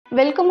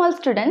Welcome all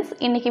students.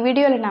 இன்னைக்கு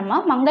வீடியோல நம்ம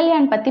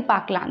மங்கள்யான் பத்தி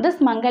பார்க்கலாம். This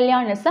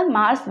Mangalyaan is a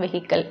Mars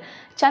vehicle.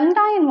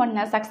 Chandrayaan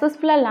 1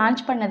 சக்சஸ்ஃபுல்லா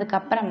லான்ச் பண்ணதுக்கு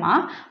அப்புறமா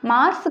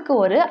மார்ஸ்க்கு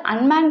ஒரு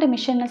unmanned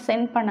மிஷனை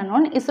சென்ட்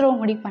பண்ணனும்னு இஸ்ரோ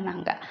முடிவு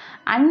பண்ணாங்க.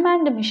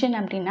 Unmanned மிஷன்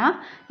அப்படினா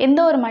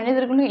எந்த ஒரு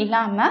மனிதர்களும்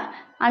இல்லாம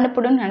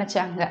அனுப்பணும்னு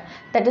நினைச்சாங்க.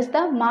 That is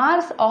the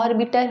Mars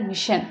orbiter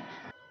mission.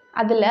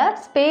 அதில்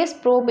ஸ்பேஸ்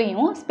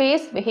ப்ரோபையும்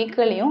ஸ்பேஸ்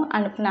வெஹிக்கிளையும்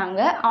அனுப்புனாங்க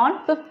on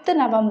 5th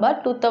November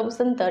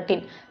 2013.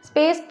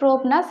 Space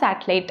ப்ரோப்னா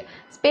satellite,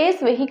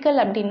 space vehicle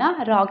அப்படின்னா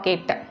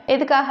ராக்கெட்.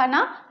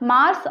 எதுக்காகனா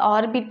மார்ஸ்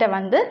ஆர்பிட்டை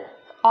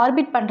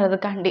ஆர்பிட்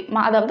பண்ணுறதுக்காண்டி,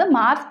 அதாவது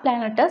மார்ஸ்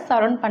பிளானட்டை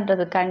சரௌண்ட்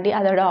பண்ணுறதுக்காண்டி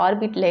அதோட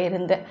ஆர்பிட்டில்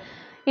இருந்து.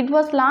 It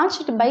was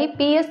launched by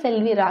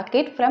PSLV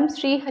rocket from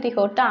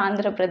Sriharikota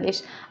Andhra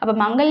Pradesh. அப்போ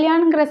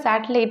மங்கள்யான்ங்கிற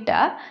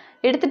சேட்டலைட்டை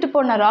எடுத்துகிட்டு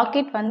போன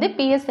ராக்கெட்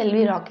PSLV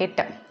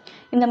ராக்கெட்டு.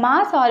 இந்த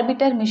மார்ஸ்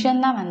ஆர்பிட்டர்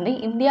மிஷன் தான்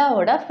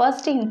இந்தியாவோட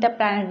ஃபர்ஸ்ட்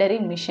இன்டர்பிளானட்டரி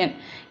மிஷன்.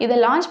 இதை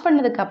லான்ச்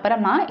பண்ணதுக்கு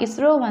அப்புறமா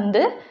இஸ்ரோ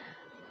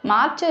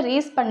மார்ச்சை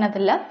ரீச்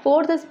பண்ணதில்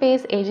 4th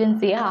ஸ்பேஸ்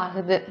ஏஜென்சியாக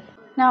ஆகுது.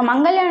 நான்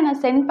மங்கள்யானை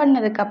சென்ட்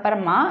பண்ணதுக்கு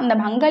அப்புறமா அந்த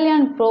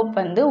மங்கள்யான் ப்ரோப்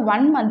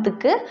 1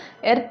 மந்த்துக்கு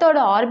எர்த்தோட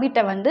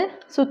ஆர்பிட்டை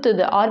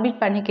சுற்றுது,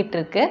 ஆர்பிட் பண்ணிக்கிட்டு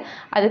இருக்கு.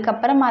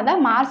 அதுக்கப்புறமா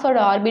தான் மார்ஸோட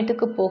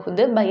ஆர்பிட்டுக்கு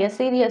போகுது by a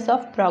serious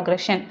of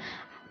progression.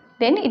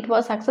 Then it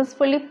was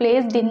successfully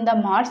placed in the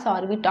Mars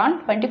orbit on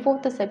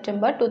 24th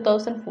September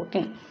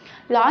 2014.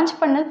 Launch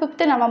பண்ணது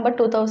 5th November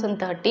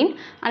 2013.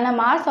 ஆனால்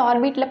மார்ஸ்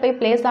ஆர்பிட்டில் போய்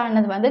பிளேஸ்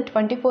ஆனது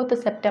 24th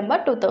September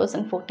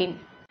 2014.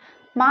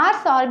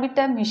 Mars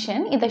orbiter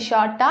mission இதை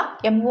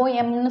ஷார்ட்டாக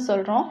MOMன்னு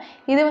சொல்கிறோம்.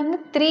 இது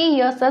 3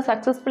 இயர்ஸாக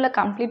சக்ஸஸ்ஃபுல்லாக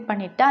கம்ப்ளீட்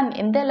பண்ணிவிட்டு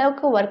எந்த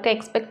அளவுக்கு ஒர்க்கை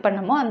எக்ஸ்பெக்ட்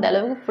பண்ணமோ அந்த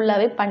அளவுக்கு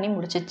ஃபுல்லாகவே பண்ணி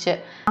முடிச்சிச்சு.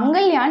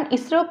 மங்கள்யான்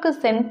இஸ்ரோக்கு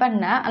சென்ட்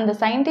பண்ண அந்த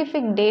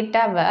சயின்டிஃபிக்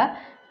டேட்டாவை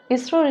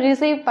இஸ்ரோ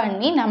ரிசீவ்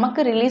பண்ணி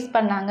நமக்கு ரிலீஸ்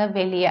பண்ணாங்க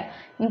வெளியே.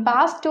 இன்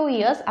past 2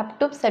 years up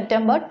to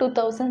September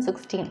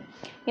 2016.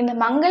 இந்த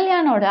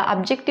மங்கள்யானோட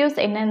அப்ஜெக்டிவ்ஸ்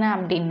என்னென்ன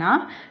அப்படின்னா,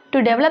 to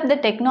develop the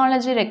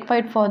technology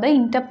required for the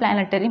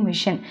இன்டர்பிளானட்டரி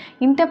mission.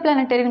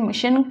 இன்டர்பிளானட்டரி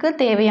மிஷனுக்கு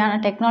தேவையான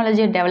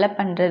டெக்னாலஜியை டெவலப்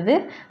பண்ணுறது.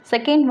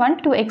 Second one,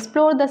 to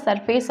explore the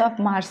surface of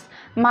Mars.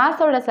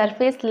 மார்ஸோட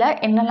சர்ஃபேஸில்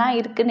என்னெல்லாம்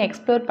இருக்குதுன்னு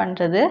எக்ஸ்ப்ளோர்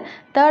பண்ணுறது.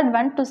 Third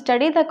one, to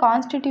study the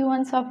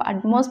constituents of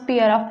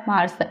atmosphere of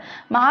Mars.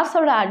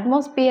 மார்ஸோட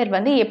atmosphere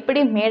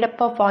எப்படி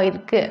மேடப் ஆஃப்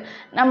ஆகிருக்கு,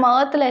 நம்ம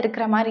ஏர்த்தில்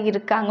இருக்கிற மாதிரி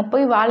இருக்குது, அங்கே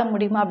போய் வாழ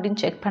முடியுமா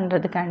அப்படின்னு check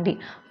பண்ணுறதுக்காண்டி.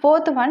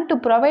 Fourth one, to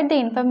provide the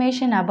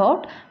information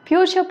about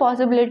future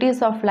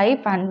possibilities of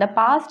life and the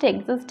past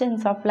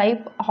existence of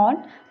life on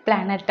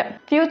planet.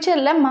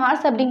 ஃப்யூச்சரில்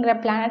மார்ஸ் அப்படிங்கிற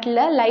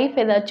பிளானட்டில் லைஃப்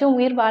ஏதாச்சும்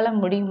உயிர் வாழ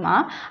முடியுமா,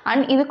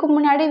 அண்ட் இதுக்கு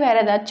முன்னாடி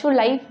வேறு ஏதாச்சும்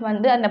லைஃப்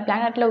அந்த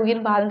பிளானட்டில்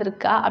உயிர்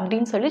வாழ்ந்திருக்கா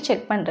அப்படின்னு சொல்லி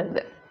செக்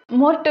பண்ணுறது.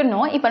 மோர் டு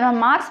நோ, இப்போ நம்ம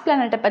மார்ஸ்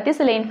பிளானட்டை பற்றி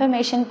சில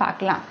இன்ஃபர்மேஷன்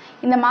பார்க்கலாம்.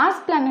 இந்த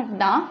மார்ஸ் பிளானட்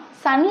தான்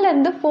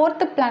சன்லேருந்து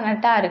 4th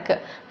பிளானட்டாக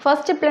இருக்குது.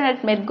 First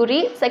planet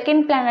mercury,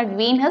 second planet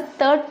Venus,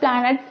 third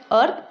planet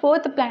earth,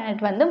 4th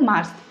planet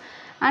Mars.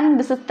 And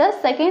this is the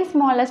second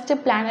smallest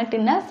planet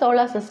in the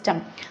solar system.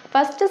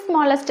 First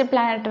smallest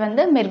planet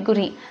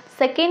Mercury,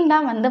 second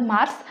தான்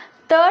Mars,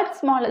 third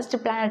smallest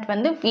planet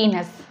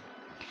Venus.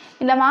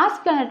 இந்த Mars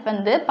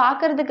planet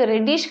பார்க்கறதுக்கு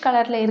reddish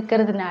கலரில்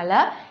இருக்கிறதுனால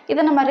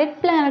இதை நம்ம red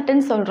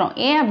பிளானட்னு சொல்கிறோம்.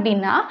 ஏன்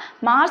அப்படின்னா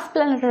மார்ஸ்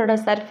பிளானட்டோட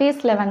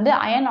சர்ஃபேஸில்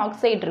அயன்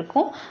ஆக்சைடு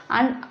இருக்கும்,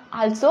 அண்ட்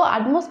ஆல்சோ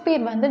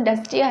அட்மாஸ்பியர்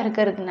டஸ்டியாக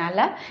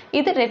இருக்கிறதுனால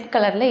இது ரெட்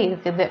கலரில்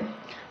இருக்குது.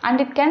 And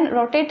it can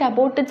rotate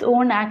about its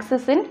own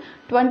axis in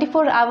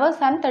 24 hours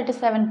and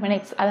 37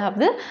 minutes.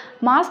 அதாவது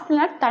மார்ஸ்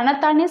பிளானட்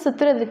தன்னைத்தானே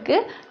சுற்றுறதுக்கு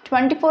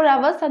 24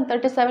 hours and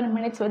 37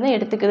 minutes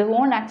எடுத்துக்குது,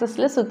 ஓன்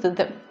ஆக்சிஸில்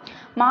சுற்றுது.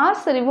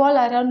 Mars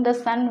revolve around the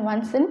Sun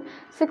once in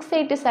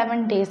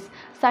 687 days.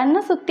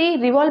 சன்னை சுற்றி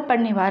ரிவால்வ்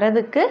பண்ணி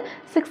வரதுக்கு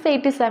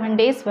 687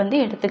 days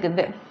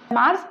எடுத்துக்குது.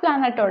 மார்ஸ்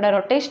பிளானட்டோட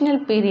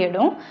ரொட்டேஷனல்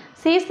பீரியடும்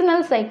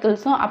சீசனல்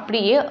சைக்கிள்ஸும்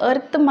அப்படியே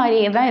earth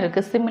மாதிரியே தான்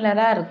இருக்குது,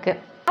 சிமிலராக இருக்குது.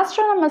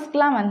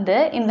 ஆஸ்ட்ரோனமர்ஸ்க்குலாம்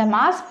இந்த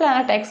மார்ஸ்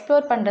பிளானட்டை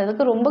எக்ஸ்ப்ளோர்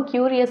பண்ணுறதுக்கு ரொம்ப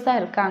க்யூரியஸாக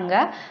இருக்காங்க.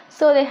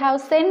 So they have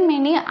send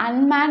many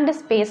unmanned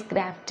space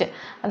craft,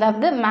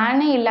 அதாவது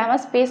மேனே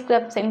இல்லாமல் ஸ்பேஸ்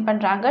கிராஃப்ட் சென்ட்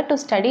பண்ணுறாங்க to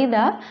study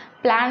the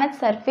planet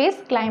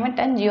surface,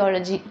 climate and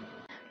geology.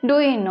 Two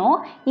you know,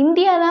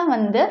 India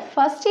தான்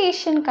first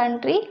Asian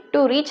country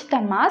to reach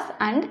the Mars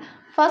and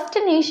first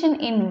nation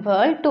in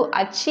world to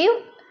achieve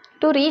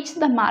to reach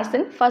the Mars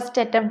in first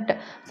attempt.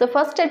 So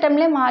first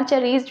attemptலே மார்ச்சை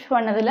reach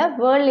பண்ணதில்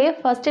வேர்ல்ட்லேயே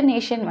first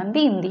nation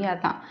India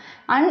தான்.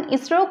 And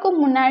இஸ்ரோக்கு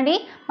முன்னாடி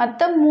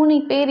மற்ற 3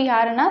 பேர்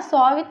யாருன்னா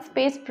சாவியத்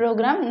space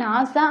program,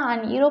 NASA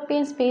and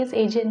European space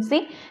agency.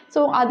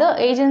 So other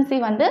agency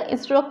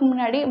இஸ்ரோக்கு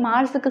முன்னாடி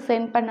மார்ஸுக்கு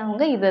send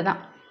பண்ணவங்க இது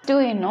தான். Do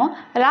you know,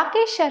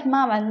 Rakesh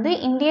Sharma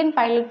Indian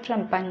pilot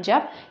from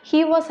Punjab. He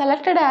was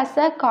selected as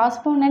a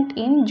correspondent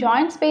in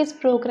joint space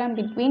program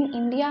between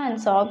India and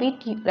Soviet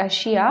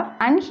Russia,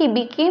 and he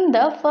became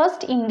the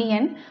first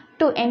Indian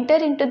to enter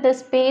into the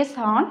space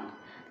on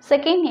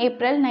 2nd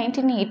April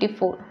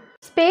 1984.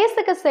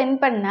 ஸ்பேஸுக்கு send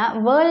பண்ண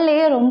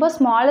வேர்ல்ட்லேயே ரொம்ப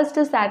smallest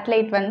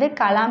satellite வந்து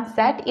Kalam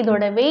chat.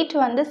 இதோட wait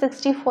வந்து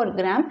 64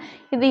 gram.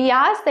 இது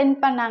யார் send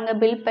பண்ணாங்க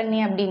build பண்ணி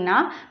அப்படின்னா,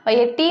 by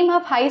a team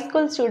of high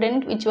school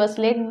student which was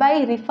led by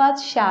Rifat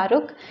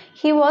Shahrukh.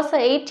 He was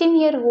a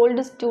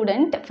 18-year-old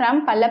student from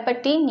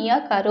Pallapatti near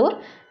Karur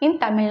in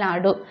Tamil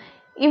Nadu.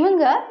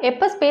 இவங்க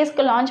எப்போ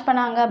ஸ்பேஸ்க்கு லான்ச்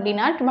பண்ணாங்க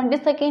அப்படின்னா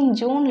 22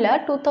 ஜூனில்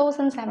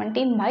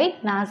 2017 by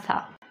NASA.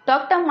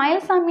 Doctor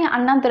Mayilsamy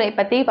Annadurai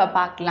பற்றி இப்போ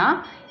பார்க்கலாம்.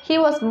 He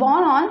was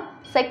born on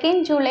 2nd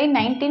July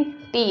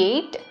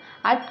 1958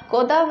 at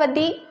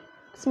Kodavadi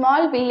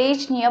small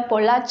village near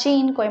Pollachi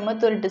in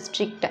Coimbatore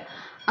district.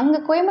 அங்கே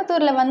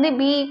கோயம்புத்தூரில் வந்து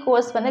பிஇ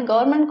கோர்ஸ் வந்து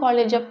கவர்மெண்ட்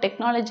காலேஜ் ஆஃப்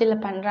டெக்னாலஜியில்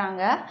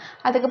பண்ணுறாங்க.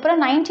 அதுக்கப்புறம்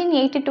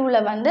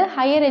 1982 வந்து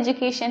ஹையர்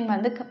எஜுகேஷன்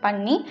வந்து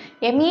பண்ணி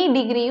எம்ஏ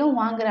டிகிரியும்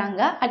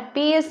வாங்குறாங்க at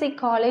BSc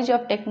college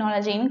of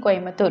technology in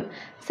Coimbatore.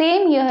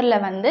 Same இயரில்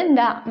வந்து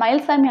இந்த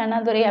மயில்சாமி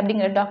அண்ணாதுரை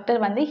அப்படிங்கிற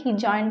டாக்டர் வந்து he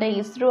join the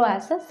ISRO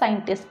as a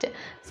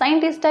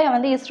சயின்டிஸ்டாக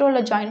வந்து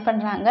இஸ்ரோவில் ஜாயின்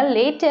பண்ணுறாங்க.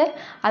 லேட்டர்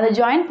அதை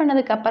ஜாயின்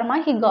பண்ணதுக்கப்புறமா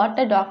he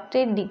got a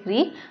doctorate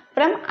degree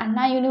from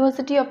Anna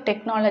university of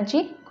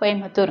technology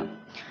Coimbatore.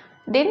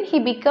 Then he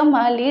became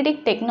a leading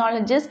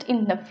technologist in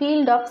the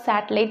field of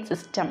satellite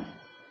system.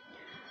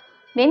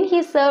 Then he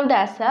served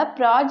as a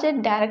project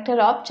director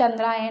of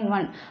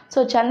Chandrayaan-1.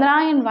 So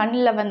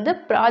Chandrayaan-1ல வந்து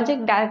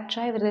project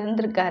director இவர்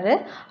இருந்திருக்காரு.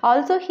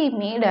 Also he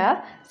made a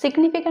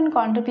significant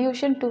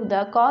contribution to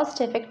the cost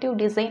effective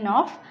design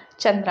of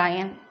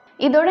Chandrayaan.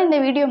 இதோட இந்த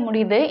video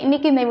முடியுது.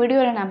 இன்னைக்கு இந்த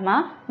வீடியோவில்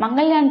நம்ம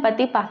மங்கள்யான்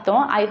பற்றி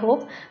பார்த்தோம். I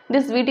hope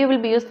this video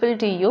will be useful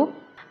to you.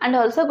 And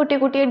also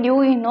குட்டியாக due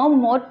you no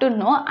more to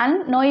know and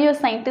no your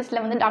சயின்டிஸ்டில்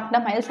வந்து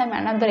டாக்டர் மயில்சாமி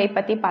அண்ணாதுரை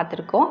பற்றி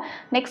பார்த்துருக்கோம்.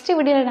 நெக்ஸ்ட்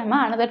வீடியோவில் நம்ம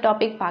அனதர்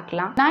டாபிக்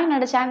பார்க்கலாம். நான்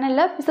என்னோட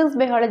சேனலில் ஃபிசிக்ஸ்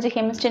பயாலஜி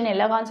கெமிஸ்ட்ரின்னு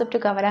எல்லா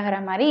கான்செப்ட்டும் கவர் ஆகிற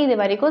மாதிரி இது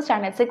வரைக்கும்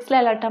ஸ்டாண்டர்ட் 6ல்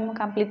எல்லா டேர்மும்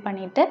கம்ப்ளீட்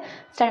பண்ணிவிட்டு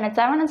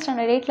standard 7 and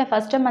standard 8ல்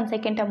first term and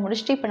second term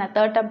முடிச்சுட்டு இப்போ நான்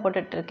தேர்ட் டேர்ம்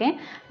போட்டுட்ருக்கேன்.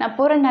 நான்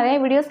போகிற நிறைய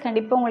வீடியோஸ்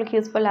கண்டிப்பாக உங்களுக்கு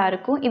யூஸ்ஃபுல்லாக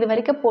இருக்கும். இது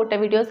வரைக்கும்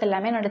போட்ட வீடியோஸ்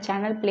எல்லாமே என்னோட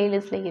சேனல்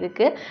பிளேலிஸ்ட்டில்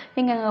இருக்குது.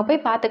 நீங்கள் அங்கே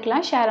போய்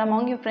பார்த்துக்கலாம். Share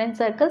among your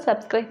friends circle.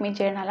 Subscribe me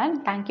channel.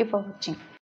 And thank you for வாட்சிங்.